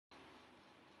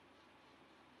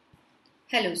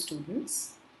Hello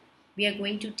students, we are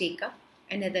going to take up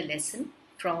another lesson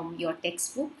from your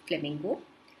textbook Flamingo,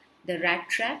 The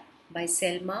Rattrap by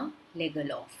Selma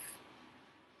Legaloff.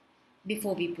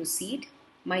 Before we proceed,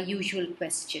 my usual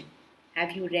question,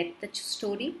 have you read the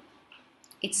story?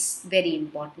 It's very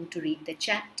important to read the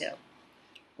chapter.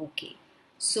 Okay,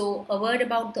 so a word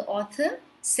about the author.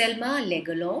 Selma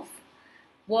Legaloff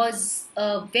was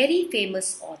a very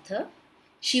famous author.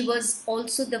 She was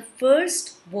also the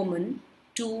first woman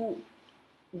to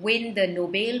win the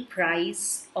Nobel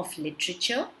Prize of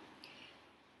Literature,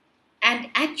 and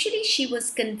actually she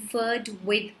was conferred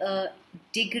with a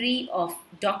degree of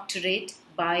doctorate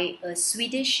by a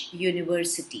Swedish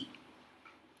university.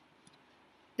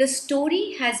 The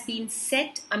story has been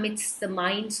set amidst the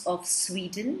mines of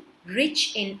Sweden,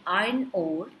 rich in iron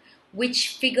ore,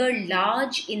 which figure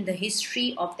large in the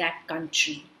history of that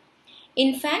country.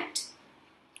 In fact,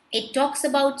 it talks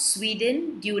about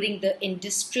Sweden during the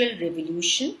Industrial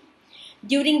Revolution.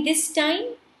 During this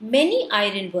time, many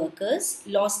iron workers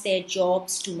lost their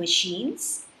jobs to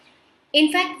machines. In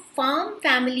fact, farm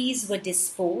families were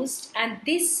disposed, and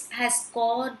this has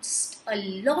caused a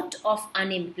lot of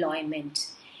unemployment.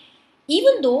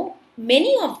 Even though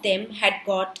many of them had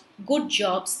got good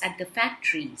jobs at the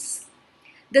factories.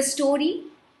 The story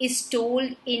is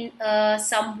told in a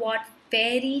somewhat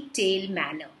fairy tale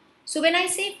manner. So when I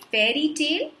say fairy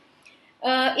tale,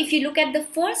 if you look at the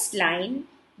first line,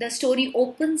 the story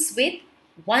opens with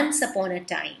once upon a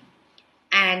time,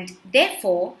 and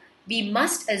therefore we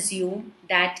must assume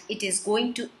that it is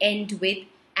going to end with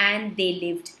and they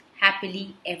lived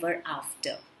happily ever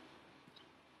after.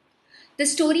 The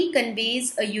story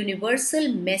conveys a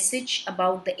universal message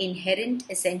about the inherent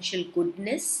essential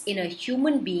goodness in a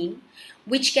human being,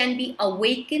 which can be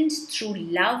awakened through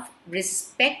love,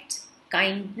 respect,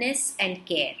 kindness, and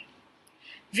care.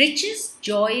 Riches,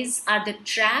 joys are the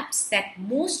traps that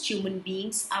most human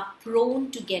beings are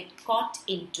prone to get caught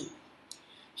into.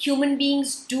 Human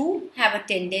beings do have a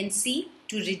tendency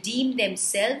to redeem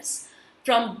themselves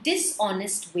from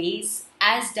dishonest ways,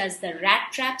 as does the rat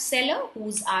trap seller,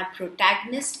 who's our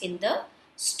protagonist in the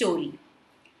story.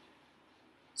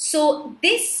 So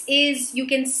this is, you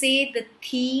can say, the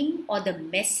theme or the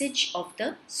message of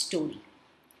the story.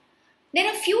 There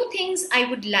are a few things I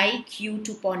would like you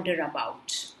to ponder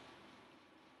about.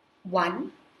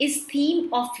 One is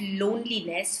theme of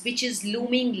loneliness, which is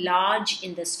looming large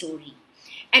in the story.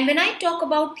 And when I talk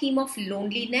about theme of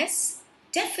loneliness,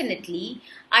 definitely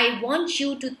I want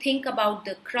you to think about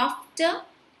the crafter,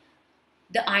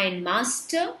 the iron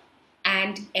master,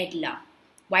 and Edla.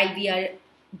 While we are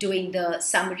doing the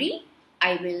summary,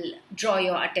 I will draw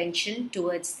your attention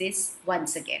towards this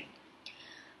once again.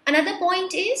 Another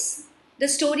point is the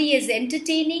story is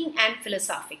entertaining and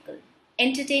philosophical.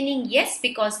 Entertaining, yes,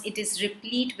 because it is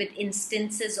replete with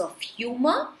instances of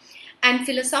humor, and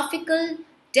philosophical,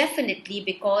 definitely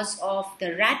because of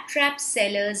the rat trap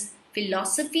seller's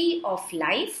philosophy of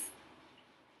life,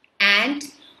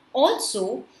 and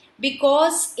also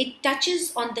because it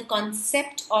touches on the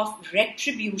concept of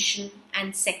retribution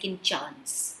and second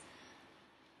chance.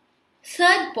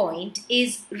 Third point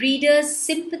is reader's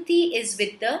sympathy is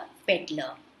with the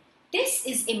peddler. This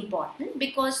is important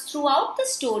because throughout the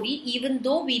story, even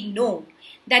though we know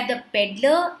that the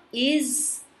peddler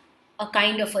is a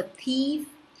kind of a thief,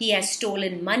 he has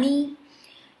stolen money,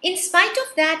 in spite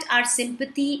of that, our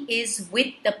sympathy is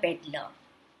with the peddler.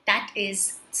 That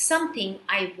is something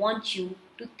I want you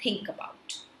to think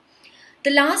about.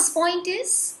 The last point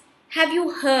is, have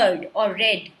you heard or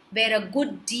read where a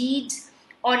good deed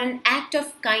or an act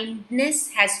of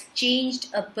kindness has changed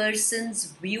a person's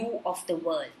view of the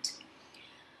world?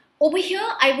 Over here,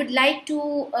 I would like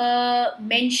to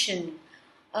mention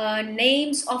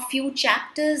names of few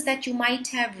chapters that you might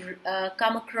have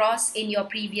come across in your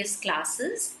previous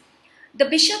classes. The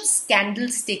Bishop's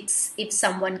Candlesticks, if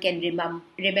someone can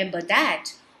remember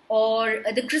that, or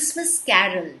the Christmas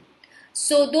Carol.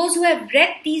 So those who have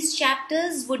read these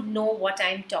chapters would know what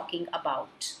I'm talking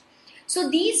about. So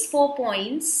these 4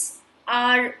 points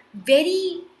are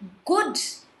very good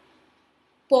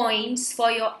points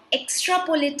for your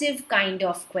extrapolative kind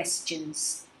of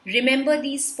questions. Remember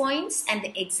these points and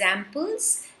the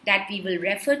examples that we will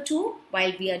refer to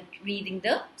while we are reading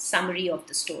the summary of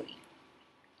the story.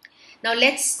 Now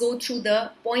let's go through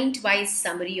the point-wise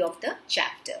summary of the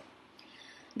chapter.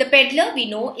 The peddler, we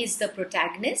know, is the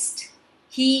protagonist.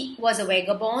 He was a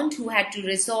vagabond who had to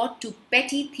resort to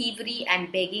petty thievery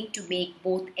and begging to make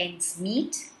both ends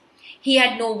meet. He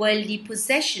had no worldly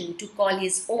possession to call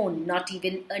his own, not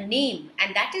even a name.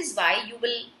 And that is why you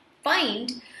will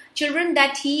find children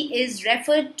that he is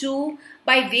referred to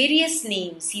by various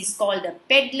names. He's called a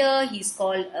peddler, he's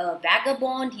called a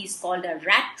vagabond, he's called a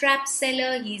rat trap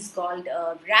seller, he's called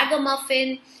a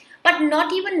ragamuffin, but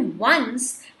not even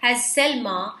once has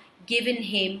Selma given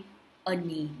him a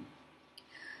name.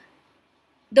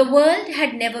 The world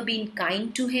had never been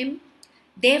kind to him.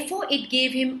 Therefore, it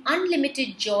gave him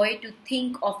unlimited joy to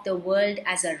think of the world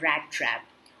as a rat trap.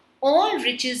 All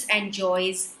riches and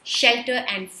joys, shelter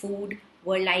and food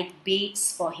were like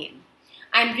baits for him.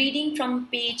 I'm reading from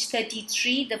page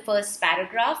 33, the first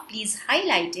paragraph. Please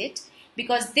highlight it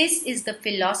because this is the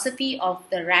philosophy of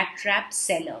the rat trap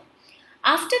seller.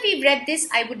 After we've read this,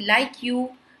 I would like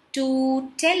you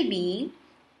to tell me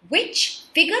which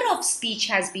figure of speech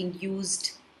has been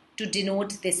used to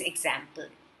denote this example.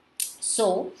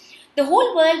 So, the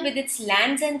whole world with its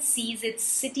lands and seas, its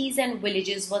cities and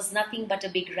villages was nothing but a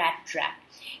big rat trap.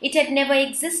 It had never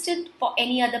existed for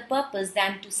any other purpose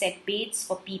than to set baits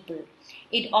for people.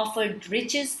 It offered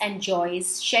riches and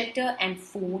joys, shelter and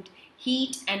food,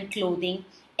 heat and clothing,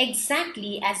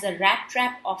 exactly as a rat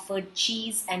trap offered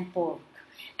cheese and pork.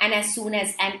 And as soon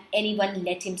as anyone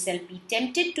let himself be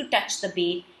tempted to touch the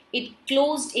bait, it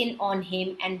closed in on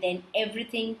him and then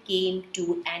everything came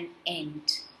to an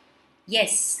end.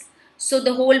 Yes, so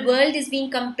the whole world is being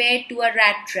compared to a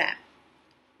rat trap.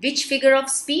 Which figure of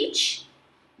speech?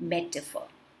 Metaphor.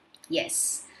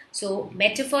 Yes, so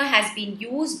metaphor has been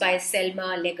used by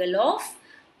Selma Lagerlöf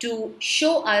to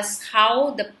show us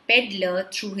how the peddler,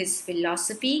 through his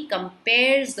philosophy,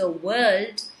 compares the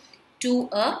world to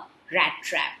a rat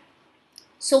trap.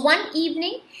 So one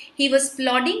evening, he was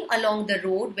plodding along the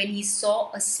road when he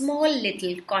saw a small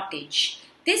little cottage.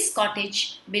 This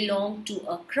cottage belonged to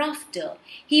a crofter.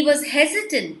 He was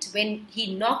hesitant when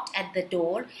he knocked at the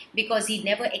door because he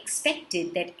never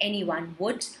expected that anyone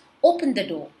would open the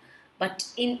door.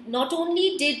 But not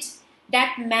only did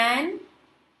that man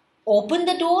open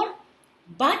the door,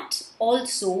 but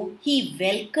also he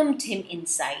welcomed him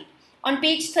inside. On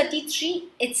page 33,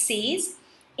 it says,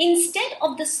 instead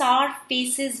of the sour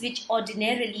faces which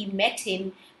ordinarily met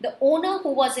him, the owner,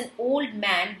 who was an old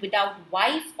man without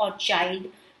wife or child,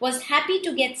 was happy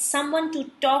to get someone to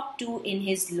talk to in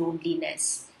his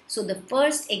loneliness. So the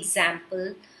first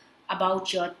example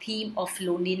about your theme of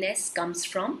loneliness comes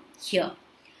from here.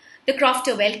 The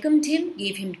crofter welcomed him,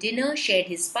 gave him dinner, shared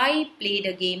his pipe, played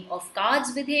a game of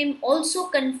cards with him, also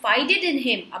confided in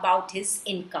him about his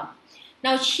income.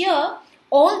 Now here,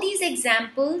 all these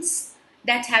examples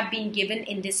that have been given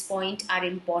in this point are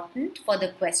important for the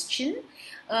question.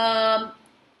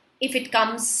 If it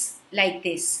comes like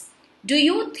this, do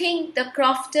you think the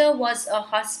crofter was a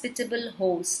hospitable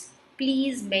host?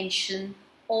 Please mention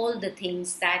all the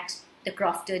things that the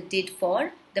crofter did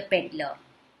for the peddler.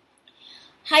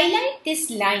 Highlight this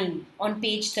line on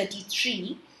page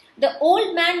 33. The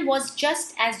old man was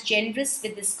just as generous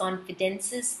with his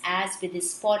confidences as with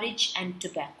his porridge and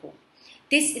tobacco.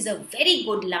 This is a very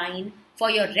good line for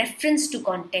your reference to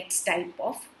context type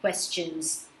of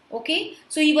questions. Okay,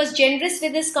 so he was generous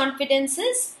with his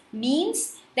confidences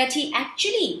means that he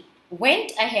actually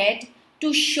went ahead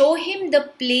to show him the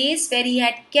place where he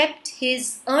had kept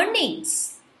his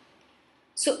earnings.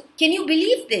 So can you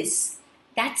believe this?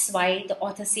 That's why the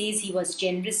author says he was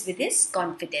generous with his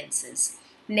confidences.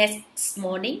 Next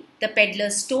morning, the peddler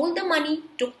stole the money,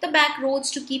 took the back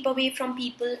roads to keep away from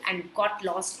people, and got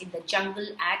lost in the jungle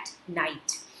at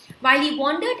night. While he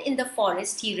wandered in the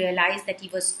forest, he realized that he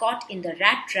was caught in the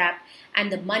rat trap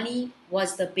and the money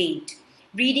was the bait.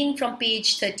 Reading from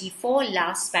page 34,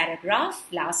 last paragraph,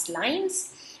 last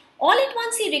lines. All at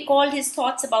once he recalled his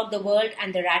thoughts about the world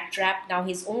and the rat trap. Now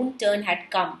his own turn had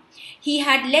come. He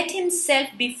had let himself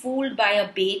be fooled by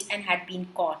a bait and had been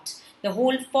caught. The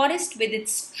whole forest with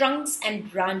its trunks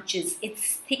and branches,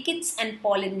 its thickets and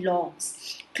fallen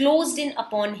logs, closed in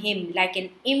upon him like an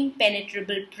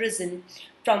impenetrable prison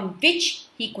from which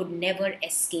he could never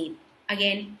escape.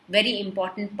 Again, very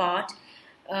important part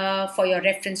for your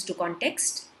reference to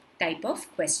context type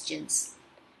of questions.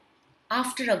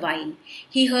 After a while,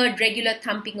 he heard regular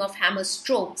thumping of hammer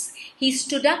strokes. He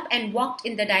stood up and walked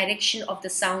in the direction of the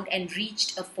sound and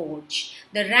reached a forge,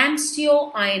 the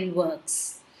Ramseo Iron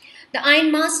Works. The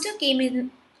ironmaster came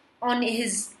in on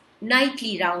his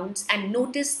nightly rounds and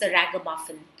noticed the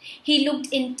ragamuffin. He looked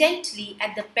intently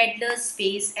at the peddler's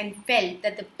face and felt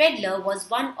that the peddler was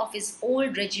one of his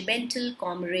old regimental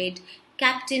comrade,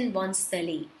 Captain von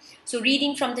Stele. So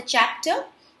reading from the chapter,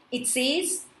 it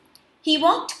says, he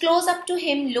walked close up to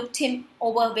him, looked him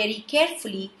over very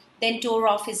carefully, then tore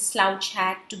off his slouch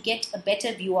hat to get a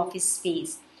better view of his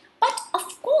face. But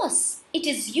of course, it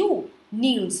is you,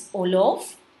 Niels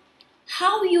Olof.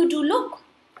 How you do look!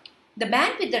 The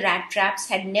man with the rat traps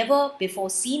had never before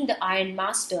seen the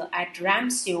ironmaster at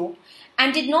Ramseo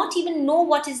and did not even know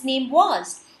what his name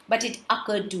was. But it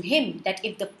occurred to him that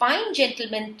if the fine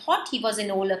gentleman thought he was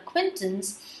an old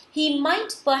acquaintance, he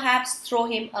might perhaps throw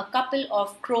him a couple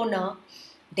of kroner.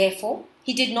 Therefore,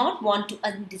 he did not want to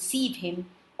undeceive him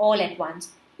all at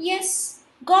once. Yes,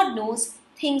 God knows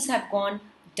things have gone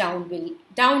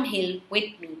downhill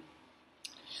with me.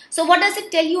 So, what does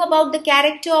it tell you about the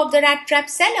character of the rat trap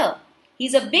seller?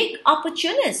 He's a big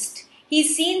opportunist.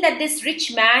 He's seen that this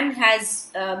rich man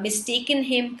has mistaken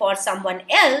him for someone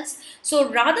else. So,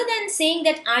 rather than saying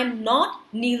that I'm not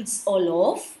Niels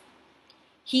Olof,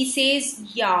 he says,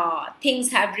 yeah,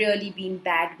 things have really been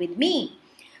bad with me.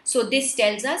 So, this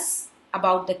tells us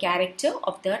about the character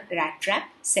of the rat trap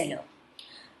seller.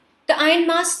 The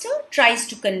ironmaster tries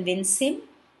to convince him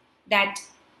that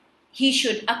he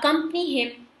should accompany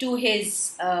him to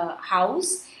his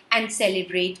house and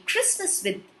celebrate Christmas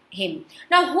with him.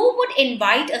 Now, who would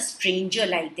invite a stranger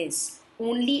like this?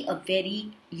 Only a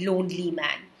very lonely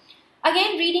man.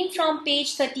 Again, reading from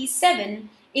page 37,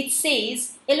 it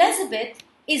says, Elizabeth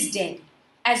is dead,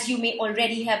 as you may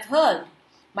already have heard.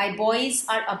 My boys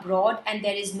are abroad and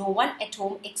there is no one at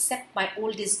home except my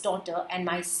oldest daughter and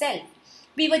myself.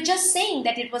 We were just saying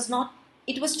that it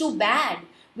was too bad.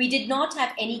 We did not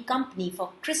have any company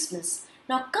for Christmas.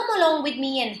 Now come along with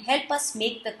me and help us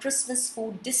make the Christmas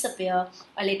food disappear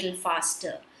a little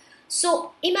faster.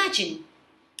 So imagine,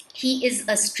 he is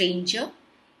a stranger.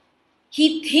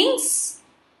 He thinks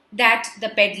that the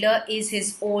peddler is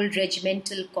his old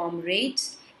regimental comrade,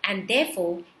 and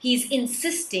therefore he is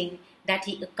insisting that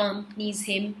he accompanies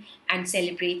him and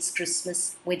celebrates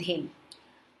Christmas with him.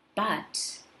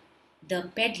 But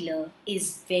the peddler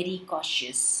is very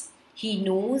cautious. He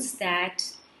knows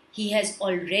that he has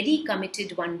already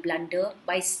committed one blunder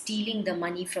by stealing the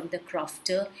money from the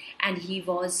crofter, and he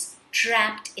was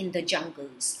trapped in the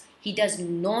jungles. He does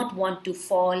not want to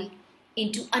fall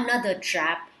into another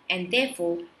trap and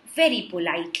therefore very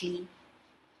politely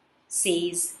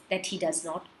says that he does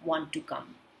not want to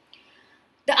come.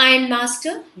 The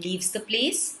ironmaster leaves the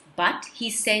place, but he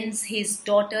sends his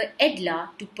daughter Edla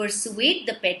to persuade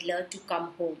the peddler to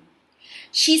come home.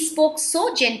 She spoke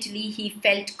so gently he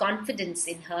felt confidence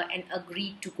in her and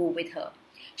agreed to go with her.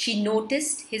 She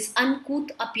noticed his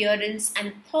uncouth appearance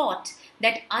and thought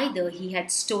that either he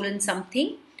had stolen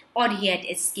something or he had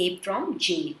escaped from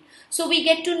jail. So we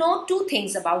get to know two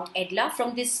things about Edla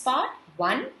from this part.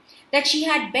 One, that she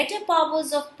had better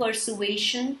powers of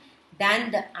persuasion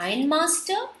than the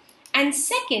ironmaster, and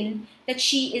second, that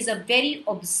she is a very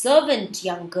observant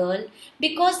young girl,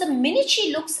 because the minute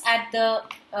she looks at the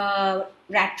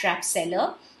rat trap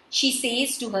seller, she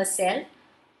says to herself,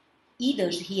 either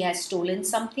he has stolen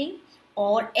something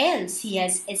or else he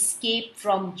has escaped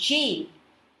from jail.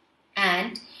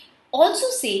 And also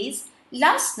says,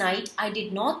 last night I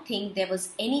did not think there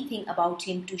was anything about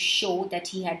him to show that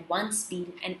he had once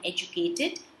been an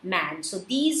educated man. So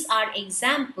these are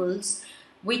examples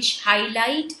which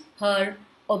highlight her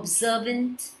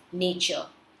observant nature.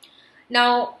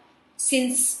 Now,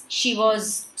 since she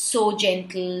was so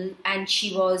gentle and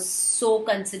she was so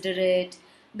considerate,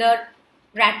 the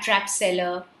rat trap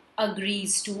seller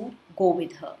agrees to go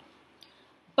with her.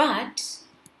 But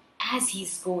as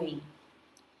he's going,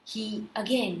 he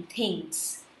again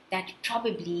thinks that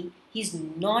probably he's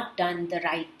not done the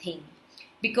right thing,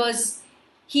 because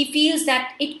he feels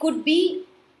that it could be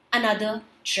another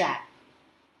trap.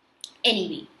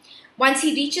 Anyway, once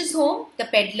he reaches home, the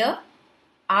peddler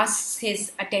asks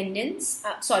his attendants,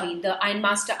 the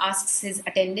ironmaster asks his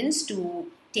attendants to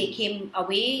take him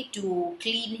away, to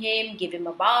clean him, give him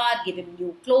a bath, give him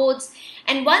new clothes.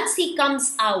 And once he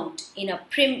comes out in a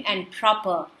prim and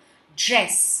proper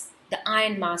dress, the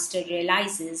ironmaster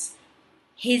realizes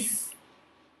his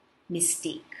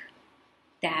mistake,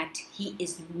 that he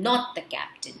is not the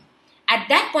captain. At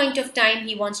that point of time,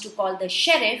 he wants to call the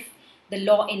sheriff, the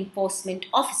law enforcement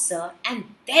officer, and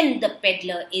then the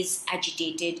peddler is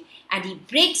agitated and he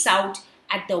breaks out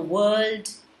at the world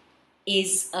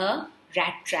is a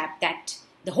rat trap, that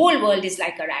the whole world is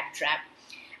like a rat trap.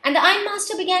 And the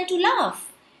ironmaster began to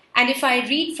laugh. And if I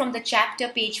read from the chapter,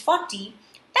 page 40,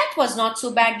 that was not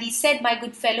so badly said, my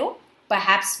good fellow.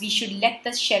 Perhaps we should let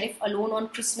the sheriff alone on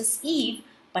Christmas Eve,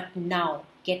 but now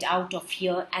get out of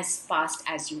here as fast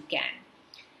as you can.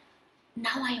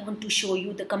 Now I want to show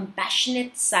you the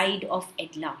compassionate side of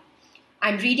Edla.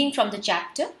 I'm reading from the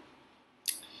chapter.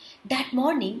 That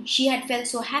morning, she had felt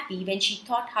so happy when she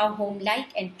thought how homelike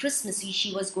and Christmassy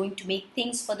she was going to make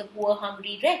things for the poor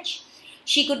hungry wretch.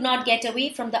 She could not get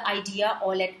away from the idea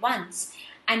all at once,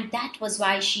 and that was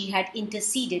why she had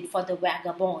interceded for the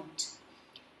vagabond.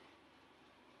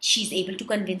 She's able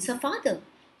to convince her father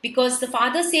because the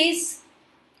father says,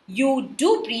 "You do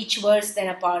preach worse than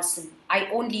a parson. I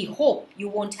only hope you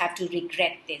won't have to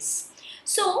regret this."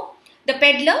 So the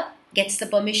peddler gets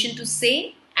the permission to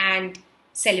stay and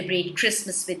celebrate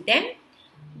Christmas with them.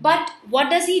 But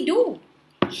what does he do?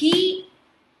 He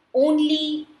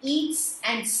only eats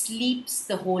and sleeps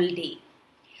the whole day.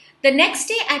 The next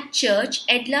day at church,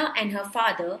 Edla and her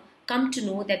father come to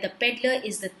know that the peddler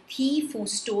is the thief who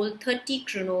stole 30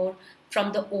 kronor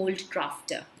from the old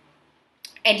crafter.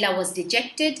 Edla was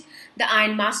dejected. The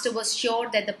ironmaster was sure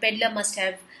that the peddler must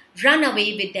have run away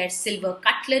with their silver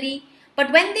cutlery,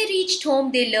 but when they reached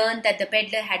home, they learned that the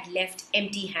peddler had left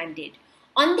empty-handed.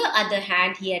 On the other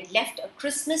hand, he had left a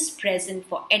Christmas present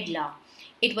for Edla.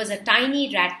 It was a tiny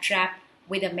rat trap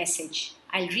with a message.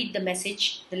 I'll read the message,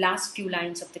 the last few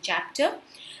lines of the chapter.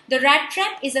 The rat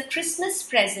trap is a Christmas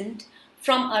present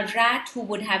from a rat who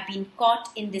would have been caught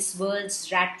in this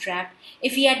world's rat trap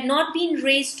if he had not been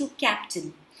raised to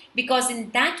captain, because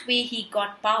in that way he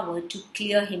got power to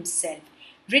clear himself.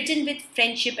 Written with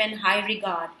friendship and high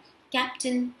regard,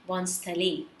 Captain von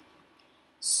Stale.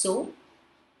 So,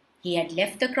 he had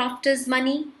left the crofter's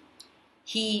money.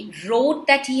 He wrote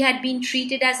that he had been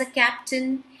treated as a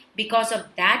captain. Because of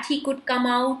that, he could come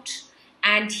out,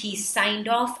 and he signed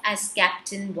off as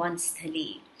Captain von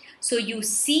Stale. So you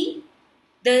see,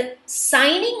 the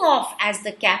signing off as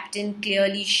the captain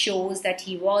clearly shows that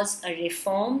he was a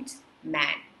reformed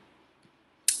man.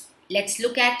 Let's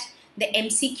look at the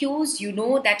MCQs. You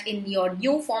know that in your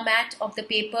new format of the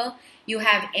paper, you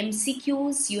have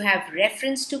MCQs, you have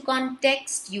reference to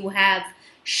context, you have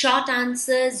short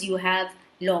answers, you have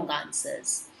long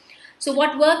answers. So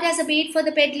what worked as a bait for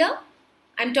the peddler?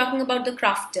 I'm talking about the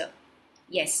crafter.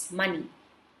 Yes, money.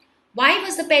 Why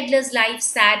was the peddler's life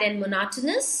sad and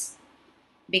monotonous?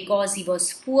 Because he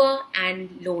was poor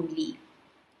and lonely.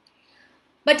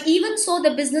 But even so,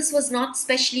 the business was not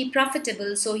specially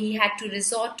profitable, so he had to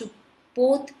resort to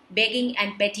both begging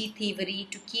and petty thievery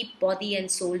to keep body and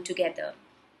soul together.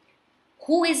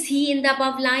 Who is he in the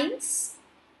above lines?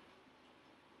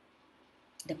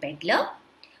 The peddler.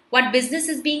 What business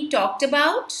is being talked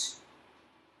about?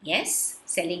 Yes,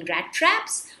 selling rat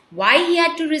traps. Why he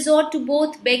had to resort to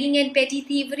both begging and petty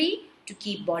thievery? To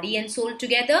keep body and soul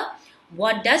together.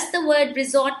 What does the word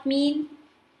resort mean?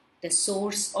 The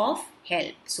source of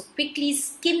help. So quickly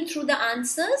skim through the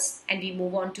answers and we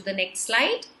move on to the next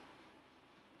slide.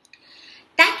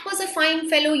 That was a fine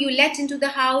fellow you let into the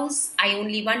house. I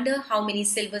only wonder how many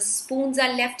silver spoons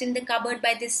are left in the cupboard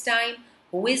by this time.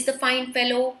 Who is the fine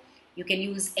fellow? You can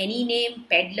use any name,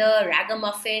 peddler,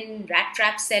 ragamuffin, rat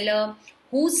trap seller.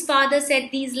 Whose father said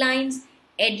these lines?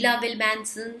 Edla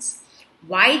Wilmanson's.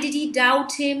 Why did he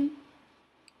doubt him?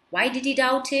 Why did he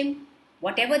doubt him?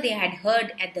 Whatever they had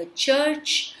heard at the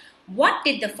church. What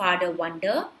did the father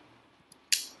wonder?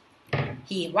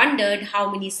 He wondered how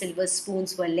many silver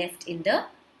spoons were left in the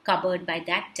cupboard by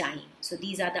that time. So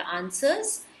these are the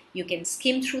answers. You can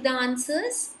skim through the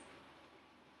answers.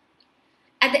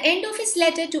 At the end of his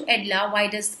letter to Edla, why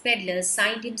does the peddler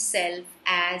sign himself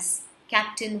as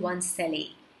Captain von Stale?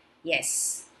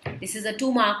 Yes, this is a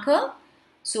 2-marker.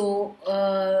 So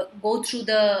go through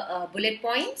the bullet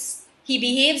points. He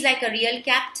behaves like a real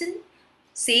captain.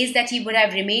 Says that he would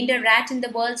have remained a rat in the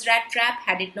world's rat trap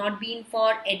had it not been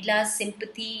for Edla's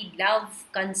sympathy, love,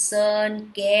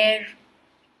 concern, care.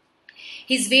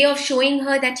 His way of showing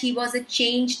her that he was a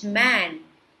changed man.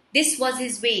 This was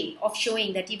his way of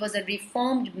showing that he was a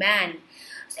reformed man.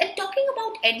 And talking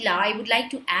about Edla, I would like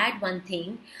to add one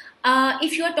thing.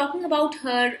 If you are talking about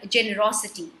her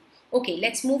generosity, okay,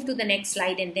 let's move to the next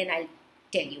slide and then I'll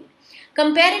tell you.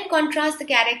 Compare and contrast the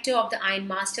character of the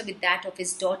ironmaster with that of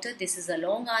his daughter. This is a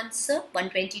long answer,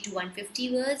 120 to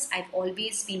 150 words. I've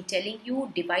always been telling you,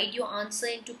 divide your answer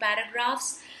into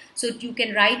paragraphs. So you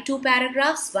can write 2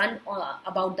 paragraphs, one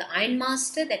about the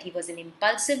ironmaster, that he was an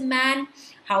impulsive man,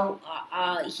 how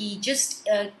he just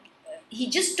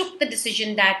took the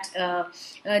decision that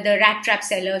the rat trap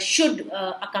seller should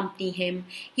accompany him.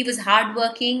 He was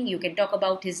hardworking. You can talk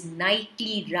about his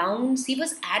nightly rounds. He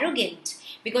was arrogant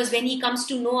because when he comes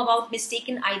to know about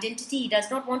mistaken identity, he does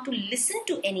not want to listen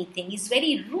to anything. He's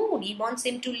very rude. He wants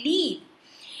him to leave.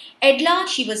 Edla,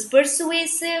 she was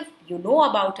persuasive. You know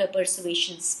about her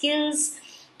persuasion skills.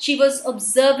 She was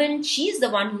observant. She's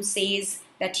the one who says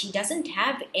that he doesn't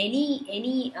have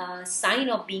any sign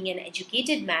of being an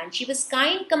educated man. She was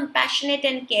kind, compassionate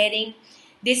and caring.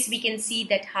 This we can see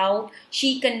that how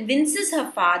she convinces her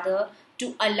father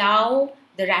to allow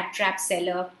the rat trap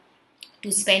seller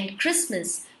to spend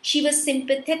Christmas. She was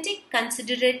sympathetic,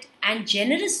 considerate, and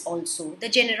generous also. The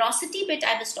generosity bit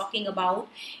I was talking about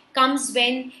comes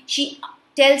when she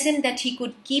tells him that he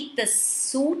could keep the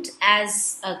suit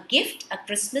as a gift, a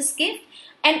Christmas gift.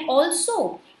 And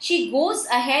also, she goes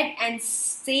ahead and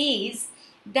says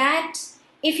that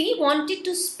if he wanted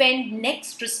to spend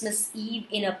next Christmas Eve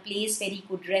in a place where he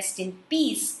could rest in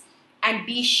peace and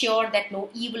be sure that no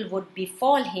evil would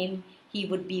befall him, he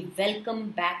would be welcome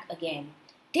back again.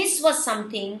 This was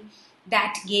something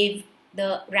that gave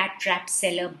the rat trap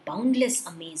seller boundless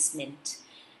amazement.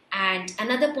 And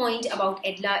another point about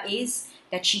Edla is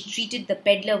that she treated the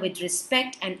peddler with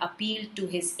respect and appealed to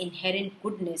his inherent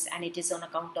goodness, and it is on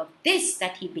account of this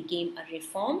that he became a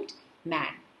reformed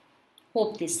man.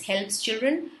 Hope this helps,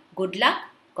 children. Good luck.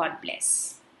 God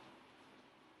bless.